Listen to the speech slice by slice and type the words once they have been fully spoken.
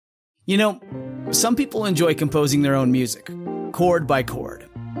You know, some people enjoy composing their own music, chord by chord,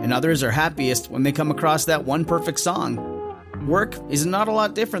 and others are happiest when they come across that one perfect song. Work is not a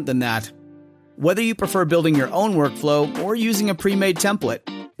lot different than that. Whether you prefer building your own workflow or using a pre-made template,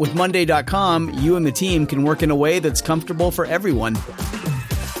 with Monday.com, you and the team can work in a way that's comfortable for everyone.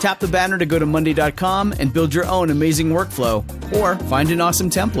 Tap the banner to go to Monday.com and build your own amazing workflow, or find an awesome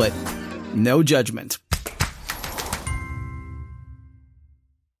template. No judgment.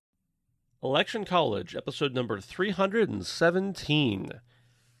 Election College, episode number 317.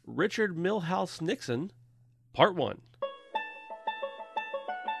 Richard Milhous Nixon, part 1.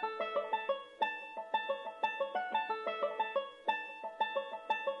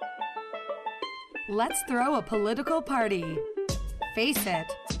 Let's throw a political party. Face it,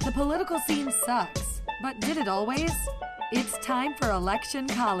 the political scene sucks, but did it always? It's time for Election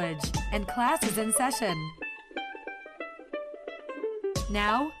College, and class is in session.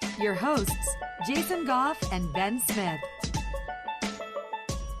 Now, your hosts, Jason Goff and Ben Smith.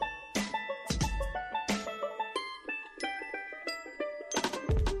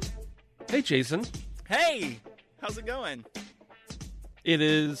 Hey, Jason. Hey, how's it going? It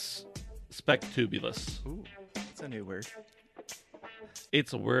is spectubulous. Ooh, that's a new word.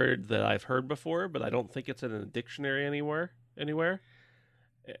 It's a word that I've heard before, but I don't think it's in a dictionary anywhere.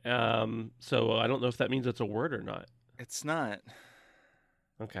 So I don't know if that means it's a word or not. It's not.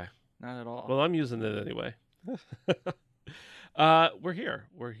 Okay. Not at all. Well, I'm using it anyway. We're here.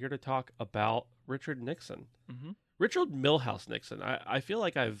 We're here to talk about Richard Nixon. Mm-hmm. Richard Milhous Nixon. I feel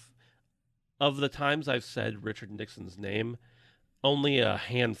like of the times I've said Richard Nixon's name, only a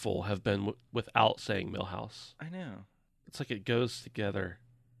handful have been without saying Milhous. I know. It's like it goes together.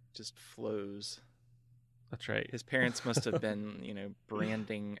 Just flows. That's right. His parents must have been,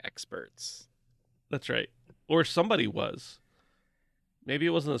 branding experts. That's right. Or somebody was. Maybe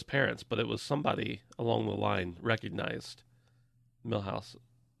it wasn't his parents, but it was somebody along the line recognized Milhous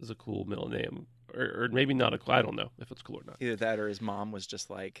is a cool middle name. Or maybe not I don't know if it's cool or not. Either that or his mom was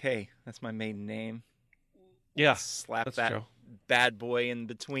just like, hey, that's my maiden name. Yeah. Slap that's that true. Bad boy in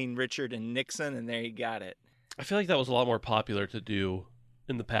between Richard and Nixon, and there you got it. I feel like that was a lot more popular to do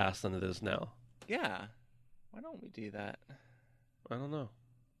in the past than it is now. Yeah. Why don't we do that? I don't know.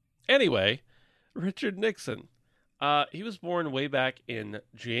 Anyway, Richard Nixon. He was born way back in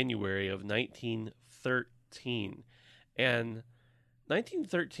January of 1913. And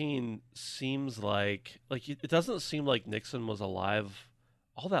 1913 seems like it doesn't seem like Nixon was alive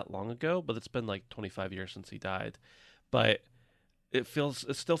all that long ago, but it's been like 25 years since he died. But it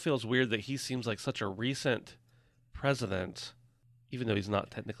still feels weird that he seems like such a recent president, even though he's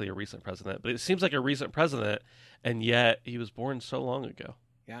not technically a recent president, but it seems like a recent president, and yet he was born so long ago.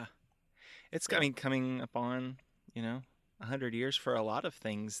 Yeah. It's coming up on, 100 years for a lot of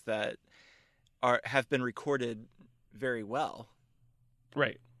things that have been recorded very well.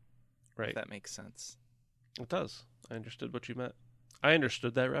 Right. If that makes sense. It does. I understood what you meant. I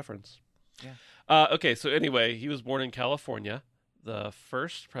understood that reference. Yeah. Okay, so anyway, he was born in California, the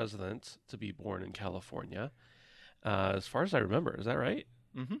first president to be born in California. As far as I remember, is that right?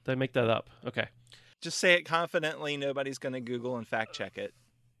 Mm-hmm. Did I make that up? Okay. Just say it confidently. Nobody's going to Google and fact check it.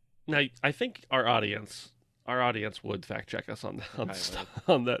 Now, I think our audience would fact check us on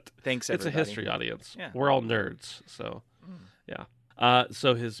that. Thanks, everybody. It's a history audience. Yeah. We're all nerds, so yeah.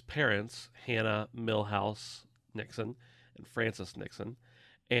 So his parents, Hannah Milhous Nixon and Frances Nixon,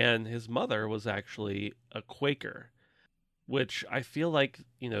 and his mother was actually a Quaker, which I feel like,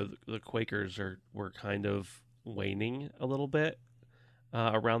 the Quakers were kind of waning a little bit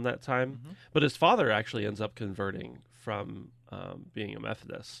around that time. Mm-hmm. But his father actually ends up converting from being a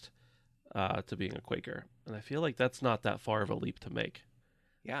Methodist to being a Quaker. And I feel like that's not that far of a leap to make.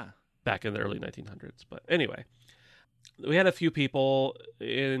 Yeah. Back in the early 1900s. But anyway, we had a few people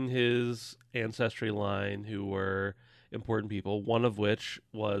in his ancestry line who were important people, one of which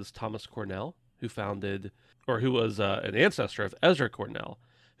was Thomas Cornell, who was an ancestor of Ezra Cornell,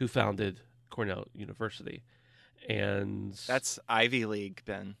 who founded Cornell University. And that's Ivy League,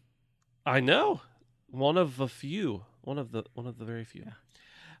 Ben. I know. One of the very few. Yeah.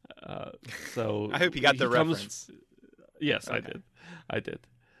 So I hope you got the reference. Yes, Okay. I did.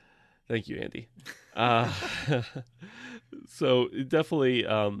 Thank you, Andy. So definitely,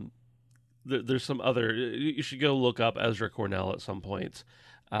 there's some other. You should go look up Ezra Cornell at some point.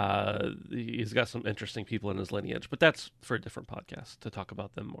 He's got some interesting people in his lineage, but that's for a different podcast to talk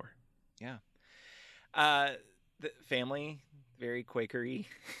about them more. Yeah. The family, very Quakery.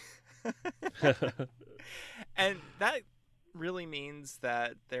 And that really means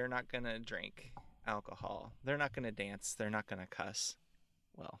that they're not going to drink alcohol. They're not going to dance. They're not going to cuss.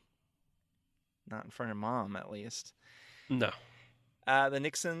 Well, not in front of Mom, at least. No. The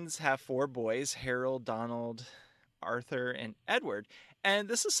Nixons have 4 boys: Harold, Donald, Arthur, and Edward. And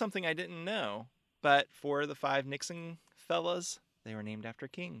this is something I didn't know, but 4 of the 5 Nixon fellas, they were named after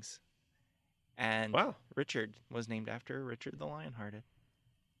kings. And Wow. Richard was named after Richard the Lionhearted.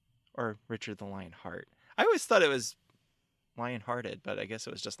 Or Richard the Lionheart. I always thought it was Lionhearted, but I guess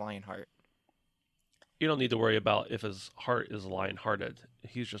it was just Lionheart. You don't need to worry about if his heart is lion-hearted.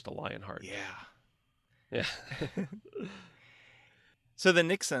 He's just a lion heart. Yeah. Yeah. So the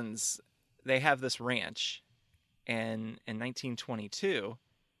Nixons, they have this ranch, and in 1922,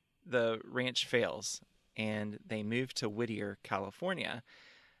 the ranch fails, and they move to Whittier, California,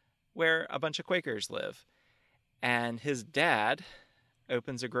 where a bunch of Quakers live. And his dad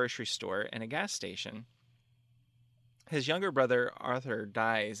opens a grocery store and a gas station. His younger brother, Arthur,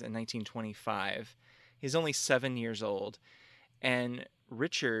 dies in 1925. He's only 7 years old, and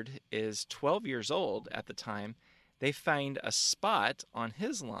Richard is 12 years old at the time. They find a spot on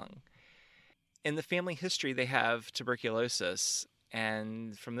his lung. In the family history, they have tuberculosis,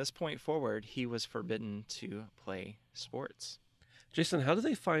 and from this point forward, he was forbidden to play sports. Jason, how did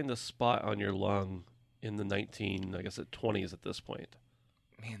they find a spot on your lung in the 20s at this point?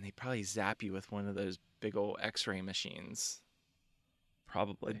 Man, they probably zap you with one of those big old x-ray machines.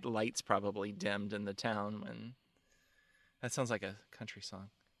 Probably. The lights probably dimmed in the town when... That sounds like a country song.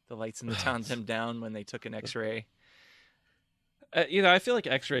 The lights in the town dimmed down when they took an x-ray. I feel like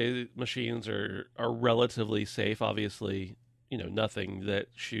x-ray machines are relatively safe. Obviously, nothing that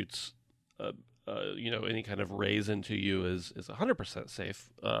shoots, any kind of rays into you is 100% safe.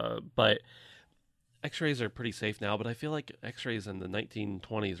 But x-rays are pretty safe now, but I feel like x-rays in the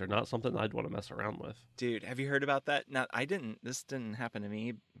 1920s are not something I'd want to mess around with. Dude, have you heard about that? Now, this didn't happen to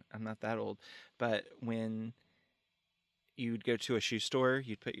me. I'm not that old. But when you'd go to a shoe store,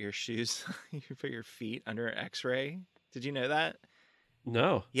 you'd put your feet under an x-ray. Did you know that?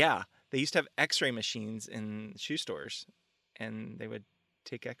 No. Yeah. They used to have x-ray machines in shoe stores, and they would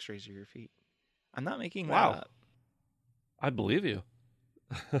take x-rays of your feet. I'm not making that up. I believe you.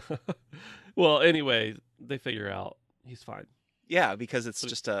 Well, anyway, they figure out he's fine. Yeah, because it's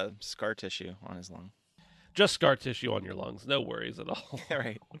just a scar tissue on his lung. Just scar tissue on your lungs. No worries at all.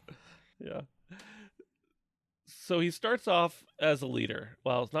 Right. Yeah. So he starts off as a leader.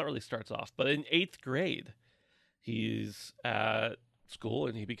 Well, it's not really starts off, but in 8th grade, he's at school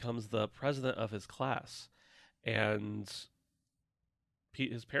and he becomes the president of his class. And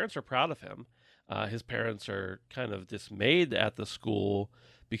his parents are proud of him. His parents are kind of dismayed at the school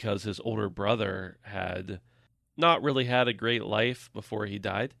because his older brother had not really had a great life before he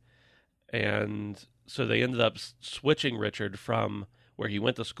died. And so they ended up switching Richard from where he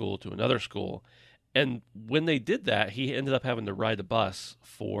went to school to another school. And when they did that, he ended up having to ride a bus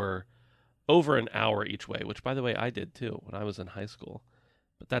for over an hour each way, which, by the way, I did too when I was in high school.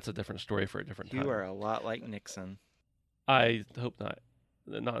 But that's a different story for a different time. You are a lot like Nixon. I hope not.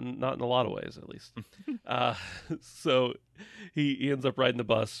 Not in a lot of ways, at least. So he ends up riding the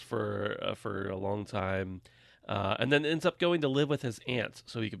bus for a long time, and then ends up going to live with his aunt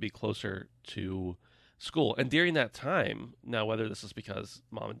so he could be closer to school. And during that time, now whether this is because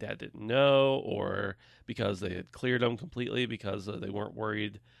mom and dad didn't know or because they had cleared him completely because they weren't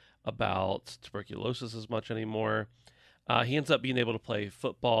worried about tuberculosis as much anymore, he ends up being able to play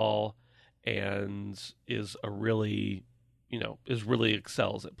football and is really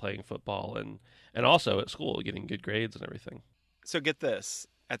excels at playing football and also at school, getting good grades and everything. So get this.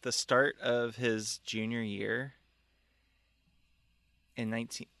 At the start of his junior year in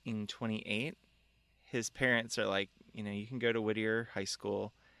 1928, his parents are like, you can go to Whittier High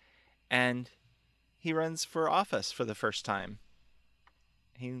School. And he runs for office for the first time.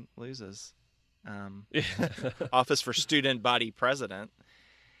 He loses. Office for student body president.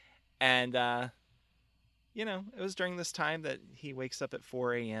 And, it was during this time that he wakes up at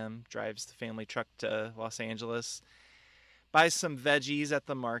 4 a.m., drives the family truck to Los Angeles, buys some veggies at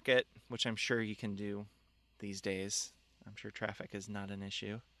the market, which I'm sure you can do these days. I'm sure traffic is not an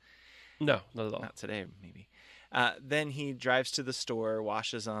issue. No, not at all. Not today, maybe. Then he drives to the store,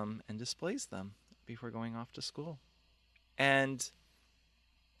 washes them, and displays them before going off to school. And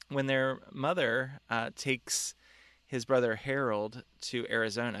when their mother takes his brother Harold to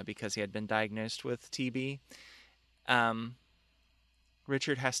Arizona because he had been diagnosed with TB,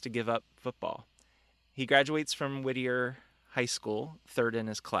 Richard has to give up football. He graduates from Whittier High School, 3rd in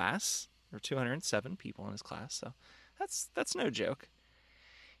his class. There were 207 people in his class, so that's no joke.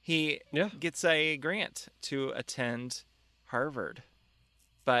 He gets a grant to attend Harvard,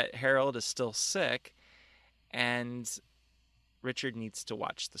 but Harold is still sick, and Richard needs to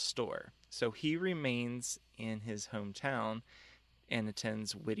watch the store. So he remains in his hometown and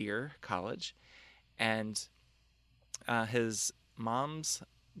attends Whittier College. And his mom's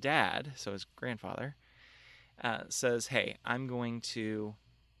dad, so his grandfather, says, hey, I'm going to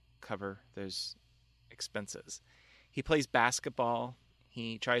cover those expenses. He plays basketball.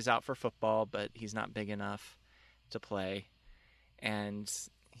 He tries out for football, but he's not big enough to play. And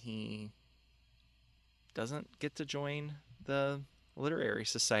he doesn't get to join the literary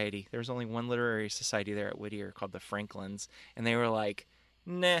society. There was only one literary society there at Whittier called the Franklins. And they were like,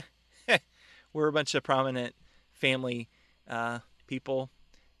 nah, we're a bunch of prominent family people.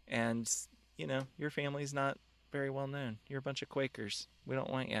 And, you know, your family's not very well known. You're a bunch of Quakers. We don't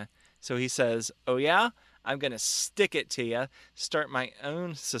want you. So he says, oh yeah, I'm going to stick it to you, start my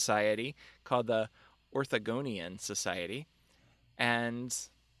own society called the Orthogonian Society. And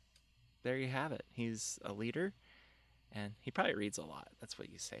there you have it. He's a leader, and he probably reads a lot. That's what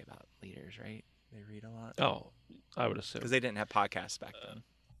you say about leaders, right? They read a lot. Oh, I would assume. Because they didn't have podcasts back then.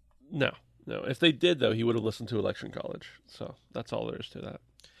 No. If they did, though, he would have listened to Election College. So that's all there is to that.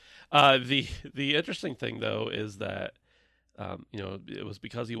 The interesting thing, though, is that it was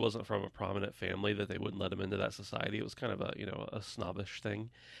because he wasn't from a prominent family that they wouldn't let him into that society. It was kind of a snobbish thing.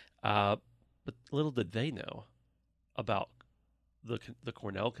 But little did they know about the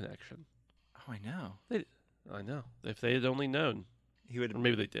Cornell connection. Oh, I know. I know. If they had only known, he would. Or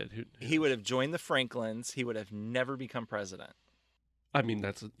maybe they did. Who he would have joined the Franklins. He would have never become president. I mean,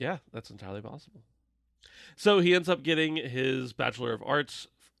 that's entirely possible. So he ends up getting his Bachelor of Arts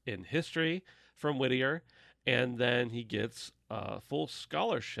in History from Whittier, and then he gets a full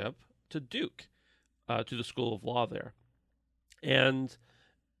scholarship to Duke, to the School of Law there. And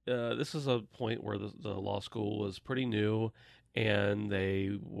this is a point where the law school was pretty new, and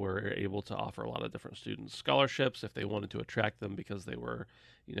they were able to offer a lot of different students scholarships if they wanted to attract them because they were,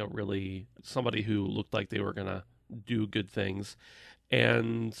 really somebody who looked like they were going to do good things.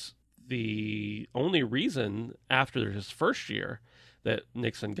 And the only reason after his first year that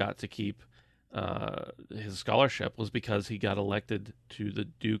Nixon got to keep his scholarship was because he got elected to the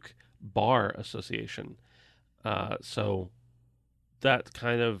Duke Bar Association. So that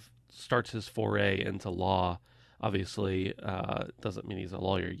kind of starts his foray into law. Obviously, doesn't mean he's a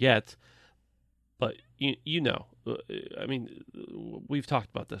lawyer yet, but I mean, we've talked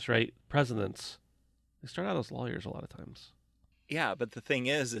about this, right? Presidents, they start out as lawyers a lot of times. Yeah, but the thing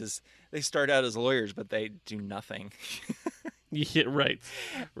is they start out as lawyers, but they do nothing. Yeah, right.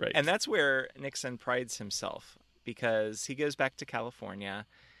 And that's where Nixon prides himself, because he goes back to California.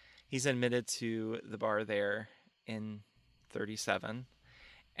 He's admitted to the bar there in 1937,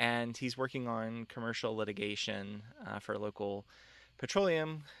 and he's working on commercial litigation for local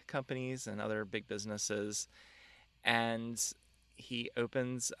petroleum companies and other big businesses. And he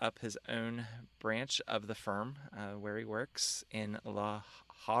opens up his own branch of the firm where he works in La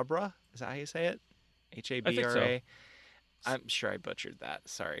Habra. Is that how you say it? Habra? I think so. I'm sure I butchered that.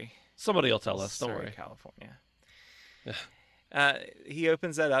 Sorry. Somebody will tell us. Don't Sorry, worry. California. Yeah. He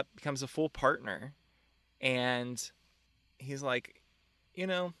opens that up, becomes a full partner, and he's like,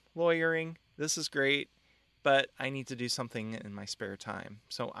 lawyering, this is great, but I need to do something in my spare time.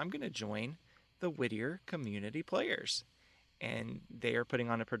 So I'm going to join the Whittier Community Players. And they are putting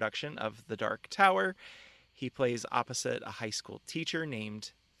on a production of The Dark Tower. He plays opposite a high school teacher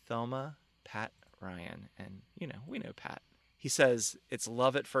named Thelma Pat Ryan. And, we know Pat. He says, it's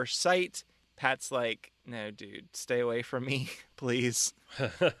love at first sight. Pat's like, no, dude, stay away from me, please.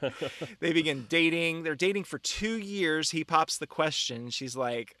 They begin dating. They're dating for 2 years. He pops the question. She's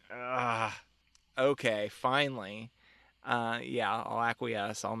like, okay, finally. Yeah, I'll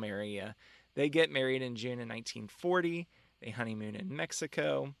acquiesce. I'll marry you. They get married in June of 1940. They honeymoon in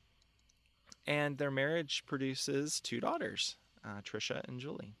Mexico, and their marriage produces 2 daughters, Trisha and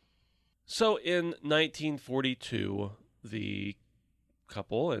Julie. So in 1942, the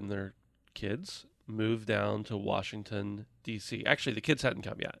couple and their kids moved down to Washington, D.C. Actually, the kids hadn't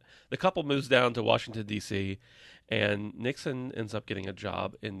come yet. The couple moves down to Washington, D.C., and Nixon ends up getting a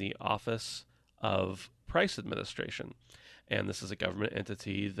job in the Office of Price Administration. And this is a government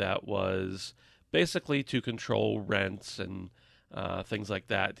entity that was basically to control rents and things like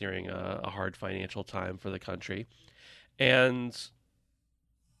that during a hard financial time for the country. And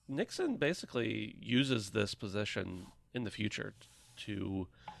Nixon basically uses this position in the future to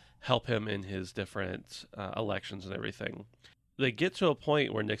help him in his different elections and everything. They get to a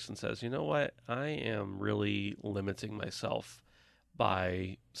point where Nixon says, you know what, I am really limiting myself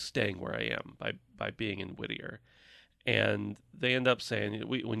by staying where I am, by being in Whittier. And they end up saying,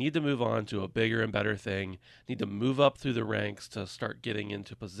 we need to move on to a bigger and better thing, need to move up through the ranks to start getting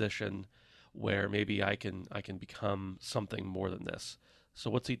into position where maybe I can become something more than this. So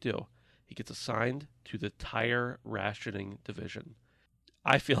what's he do? He gets assigned to the tire rationing division.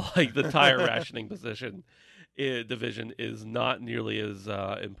 I feel like the tire rationing division is not nearly as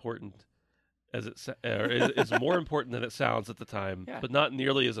important as it's more important than it sounds at the time, Yeah. but not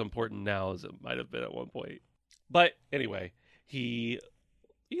nearly as important now as it might have been at one point. But anyway, he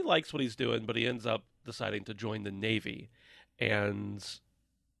likes what he's doing, but he ends up deciding to join the Navy and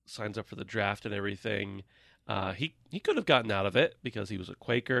signs up for the draft and everything. He could have gotten out of it because he was a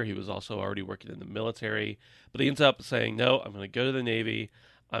Quaker. He was also already working in the military, but he ends up saying, no, I'm going to go to the Navy.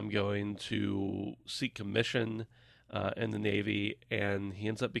 I'm going to seek commission in the Navy, and he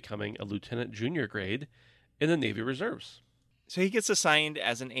ends up becoming a lieutenant junior grade in the Navy Reserves. So he gets assigned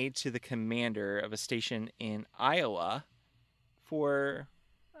as an aide to the commander of a station in Iowa for,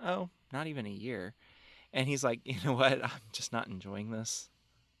 not even a year. And he's like, you know what? I'm just not enjoying this.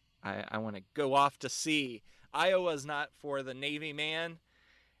 I want to go off to sea. Iowa's not for the Navy, man.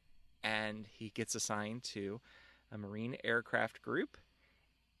 And he gets assigned to a Marine aircraft group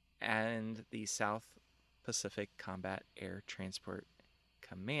and the South Pacific Combat Air Transport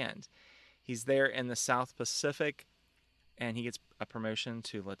Command. He's there in the South Pacific, and he gets a promotion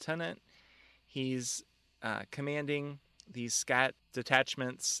to lieutenant. He's commanding these SCAT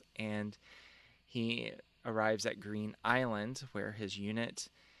detachments, and he arrives at Green Island, where his unit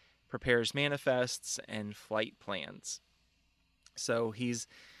prepares manifests and flight plans. So he's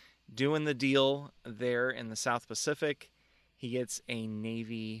doing the deal there in the South Pacific. He gets a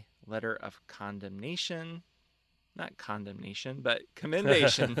Navy letter of condemnation. Not condemnation, but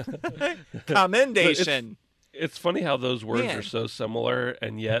commendation. Commendation. It's funny how those words Man. are so similar,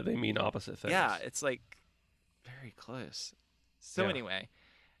 and yet they mean opposite things. Yeah, it's like very close. So Yeah. anyway,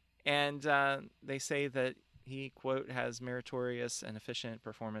 and they say that he, quote, has meritorious and efficient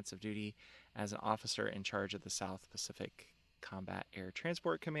performance of duty as an officer in charge of the South Pacific Combat Air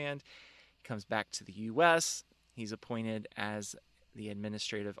Transport Command. He comes back to the U.S. He's appointed as the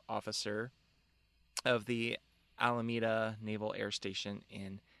administrative officer of the Alameda Naval Air Station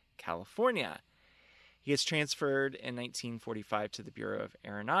in California. He gets transferred in 1945 to the Bureau of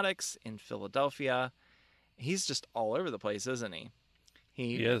Aeronautics in Philadelphia. He's just all over the place, isn't he?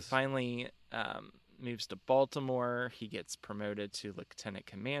 He is. finally moves to Baltimore. He gets promoted to lieutenant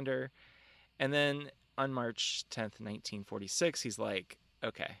commander. And then on March 10th, 1946, he's like,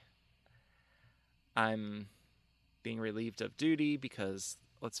 okay, I'm being relieved of duty because,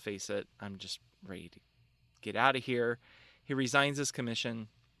 let's face it, I'm just ready to get out of here. He resigns his commission.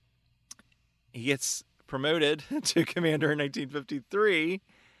 He gets promoted to commander in 1953,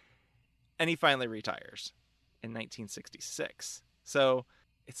 and he finally retires in 1966. So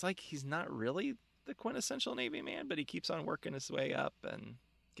it's like he's not really the quintessential Navy man, but he keeps on working his way up and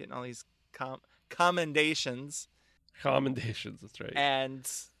getting all these commendations. Commendations, that's right. And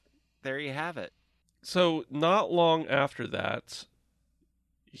there you have it. So not long after that,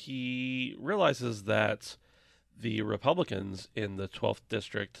 he realizes that the Republicans in the 12th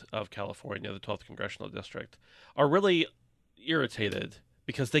District of California, the 12th Congressional District, are really irritated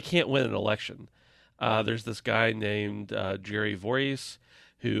because they can't win an election. There's this guy named Jerry Voorhis,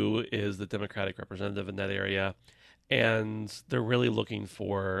 who is the Democratic representative in that area, and they're really looking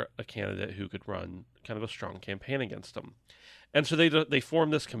for a candidate who could run kind of a strong campaign against them. And so they form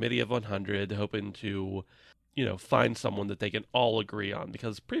this committee of 100, hoping to, find someone that they can all agree on.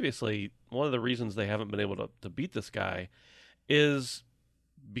 Because previously, one of the reasons they haven't been able to beat this guy is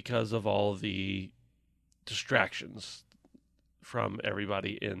because of all the distractions from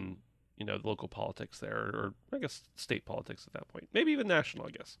everybody in, the local politics there, or I guess state politics at that point, maybe even national,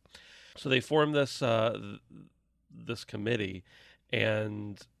 I guess. So they form this this committee,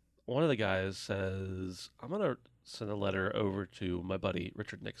 and one of the guys says, I'm going to send a letter over to my buddy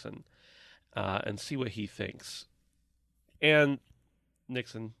Richard Nixon and see what he thinks. And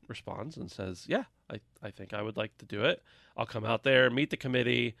Nixon responds and says, yeah, I think I would like to do it. I'll come out there, meet the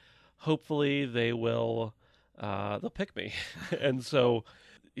committee. Hopefully they will, they'll pick me. And so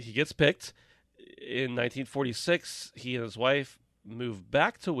he gets picked. In 1946, he and his wife move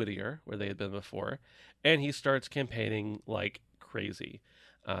back to Whittier, where they had been before, and he starts campaigning like crazy.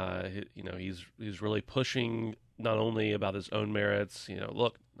 He's really pushing not only about his own merits,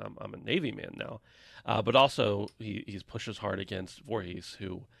 look, I'm a Navy man now, but also he pushes hard against Voorhis,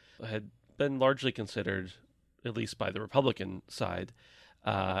 who had been largely considered, at least by the Republican side,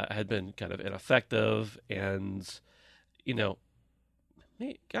 had been kind of ineffective and,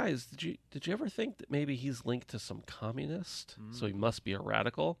 Hey guys, did you ever think that maybe he's linked to some communist? So he must be a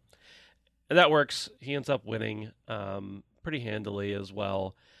radical. And that works. He ends up winning pretty handily as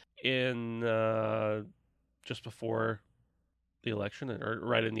well in just before the election, or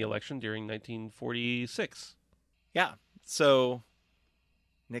right in the election during 1946. Yeah. So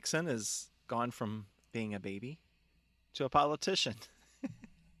Nixon has gone from being a baby to a politician.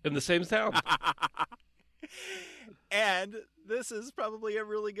 In the same town. And this is probably a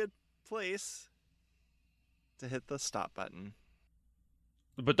really good place to hit the stop button.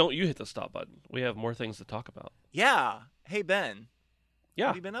 But don't you hit the stop button. We have more things to talk about. Yeah. Hey, Ben. Yeah.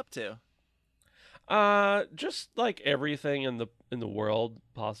 What have you been up to? Just like everything in the world,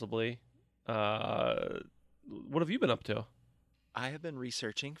 possibly. What have you been up to? I have been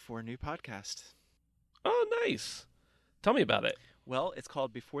researching for a new podcast. Oh, nice. Tell me about it. Well, it's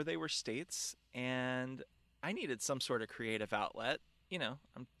called Before They Were States, and I needed some sort of creative outlet. You know,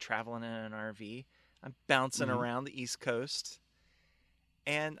 I'm traveling in an RV. I'm bouncing around the East Coast,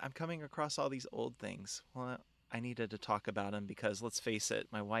 and I'm coming across all these old things. Well, I needed to talk about them because, let's face it,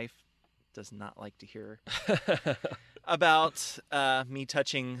 my wife does not like to hear about me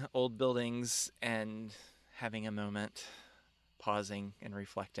touching old buildings and having a moment, pausing and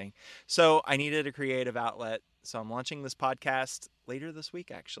reflecting. So I needed a creative outlet. So I'm launching this podcast later this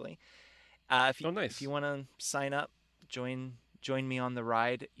week, actually. Nice. If you want to sign up, join me on the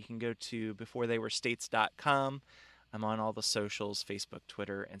ride, you can go to beforetheywerestates.com. I'm on all the socials, Facebook,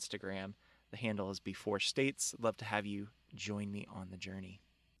 Twitter, Instagram. The handle is Before States. I'd love to have you join me on the journey.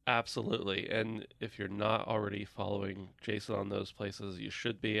 Absolutely. And if you're not already following Jason on those places, you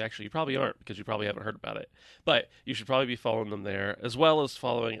should be. Actually, you probably aren't because you probably haven't heard about it. But you should probably be following them there, as well as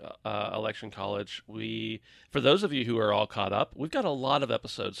following Election College. For those of you who are all caught up, we've got a lot of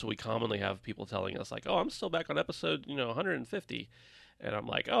episodes, so we commonly have people telling us, like, oh, I'm still back on episode 150. And I'm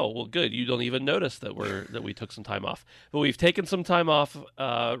like, oh, well, good. You don't even notice that we took some time off. But we've taken some time off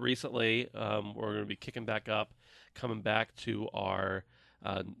recently. We're going to be kicking back up, coming back to our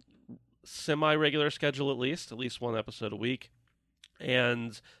semi-regular schedule, at least one episode a week.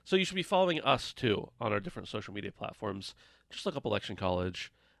 And so you should be following us too on our different social media platforms. Just look up Election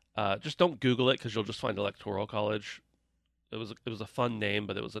College. Just don't Google it because you'll just find Electoral College. It was a fun name,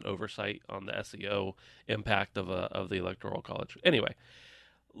 but it was an oversight on the SEO impact of the Electoral College. Anyway,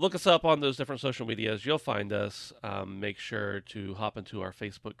 look us up on those different social medias. You'll find us. Make sure to hop into our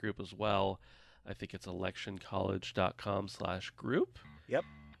Facebook group as well. I think it's electioncollege.com/group. Yep.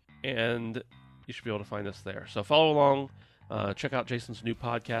 And you should be able to find us there. So follow along. Check out Jason's new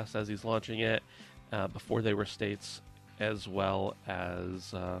podcast as he's launching it, Before They Were States, as well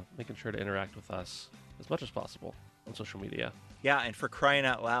as making sure to interact with us as much as possible on social media. Yeah, and for crying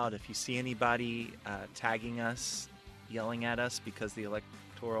out loud, if you see anybody tagging us, yelling at us because the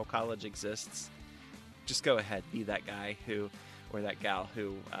Electoral College exists, just go ahead, be that guy or that gal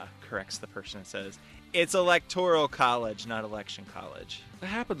who corrects the person and says, it's Electoral College, not Election College. That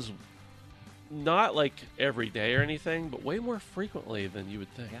happens not like every day or anything, but way more frequently than you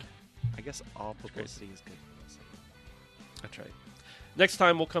would think. Yeah. I guess all publicity is good publicity. That's right. Next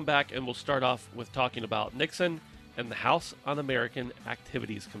time we'll come back and we'll start off with talking about Nixon and the House Un-American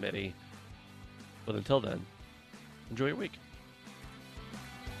Activities Committee. But until then, enjoy your week.